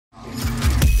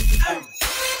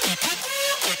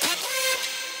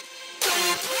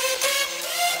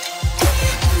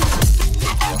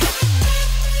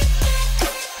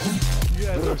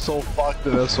fucked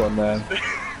in this one, man.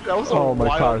 That was Oh,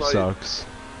 my car night. sucks.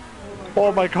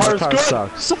 Oh, my car's good.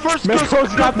 Sucks. It's the first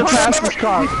Mexico's got the fastest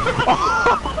car.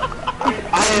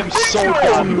 I am so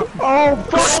done. Oh,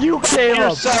 fuck you, Caleb.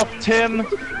 Yourself, Tim.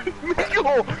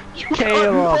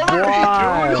 Caleb,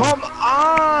 why? Come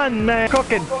on, man.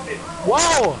 Cooking.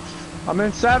 Whoa. I'm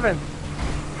in 7th.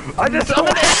 I just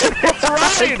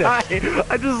landed.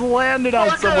 I just landed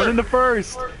on someone in the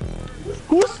first.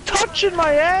 Who's touching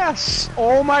my ass?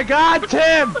 Oh my God,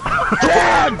 Tim!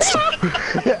 Tim!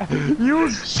 You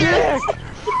dick!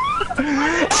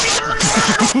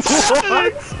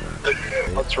 What?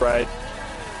 That's right.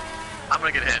 I'm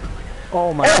gonna get hit.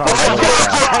 Oh my God!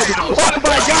 Oh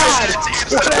my God!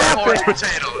 What happened?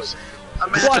 Potatoes.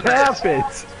 What happened?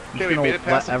 Okay, we made it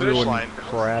past the finish line.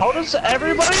 Crash. How does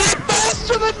everybody get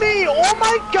faster than me? Oh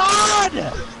my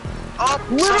God! Oh,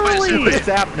 Literally! What is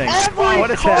happening? Every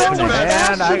What is car happening, was man?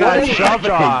 faster I got than shoved me.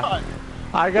 off.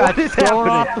 I got thrown happening?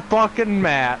 off the fucking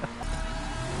mat.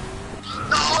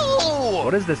 No!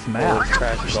 What is this map?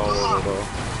 Crashes all over though.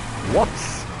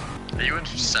 Whoops. Are you in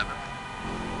 7th?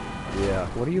 Yeah.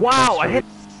 What are you? Wow, I hit.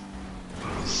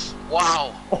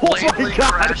 Wow. Oh my Blatantly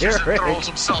God, crashes and Eric. throws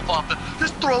himself off the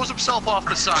off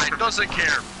the side. Doesn't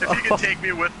care. If he can take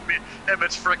me with him,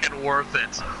 it's freaking worth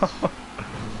it.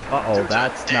 Uh-oh, Dude's a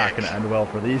that's not dick. gonna end well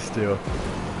for these two.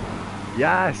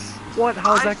 Yes! What?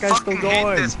 How's that guy still I fucking hate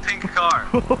going? this pink car.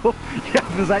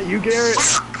 Yeah, was that you, Garrett?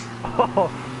 Oh,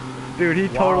 dude, he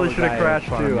totally should have crashed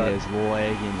too. Is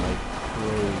lagging like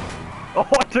crazy. Oh,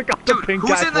 I took out the Dude, pink who's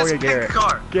guy in for this you, pink Garrett.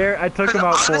 car? Garrett, I took him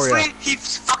out for you. Honestly,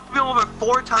 he's fucked me over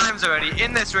 4 times already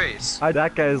in this race.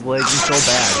 That guy is lagging so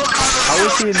bad. How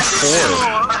is he in 4?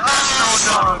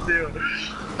 Oh, no, dude.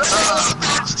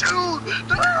 That's 2!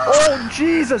 No! Oh,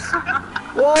 Jesus!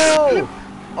 Whoa!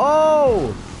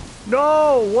 Oh!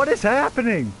 No! What is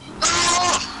happening?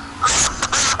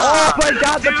 Oh my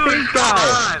God, the Dude, pink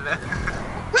guy!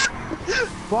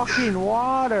 Fucking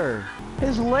water!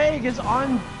 His leg is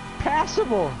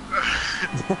unpassable!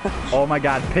 Oh my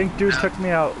God, pink dude took me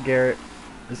out, Garrett.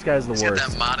 This guy's the He's got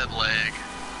worst. that modded leg.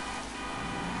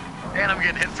 And I'm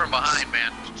getting hit from behind,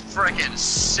 man. Freaking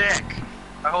sick.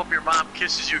 I hope your mom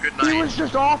kisses you goodnight. He was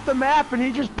just off the map and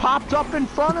he just popped up in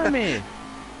front of me!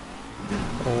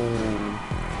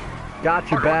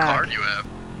 Got you What back. card you have?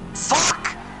 Fuck!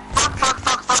 Fuck, fuck,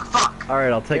 fuck, fuck, fuck!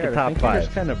 Alright, I'll take a top 5.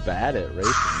 You're kind of bad at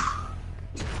racing.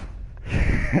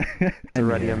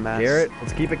 Already a mess. Garrett,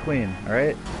 let's keep it clean,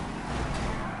 alright?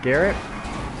 Garrett?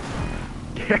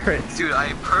 Garrett! Dude,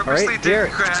 I purposely Alright, didn't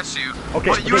Garrett. crash you. Okay,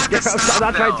 but you okay, have Garrett, to I'm stop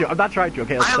not trying now. to. I'm not trying to.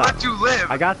 Okay, let's I stop. let you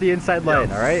live. I got the inside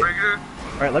lane, alright? Frigger.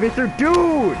 Alright, let me through.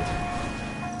 Dude!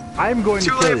 I'm going Too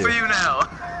to kill late you. for you now.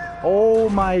 Oh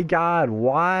my God,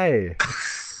 why?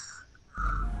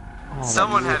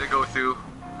 Someone had to go through,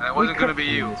 and it wasn't gonna be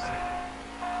you.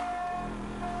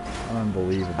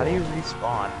 Unbelievable. How do you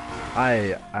respawn?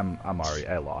 I'm already,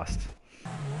 I lost.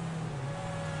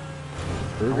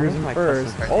 Burgers my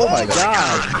first. custom Oh my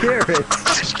God, Garrett!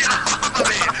 Just get off of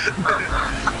me.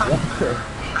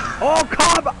 Oh,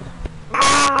 come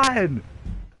on!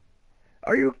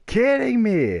 Are you kidding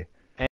me?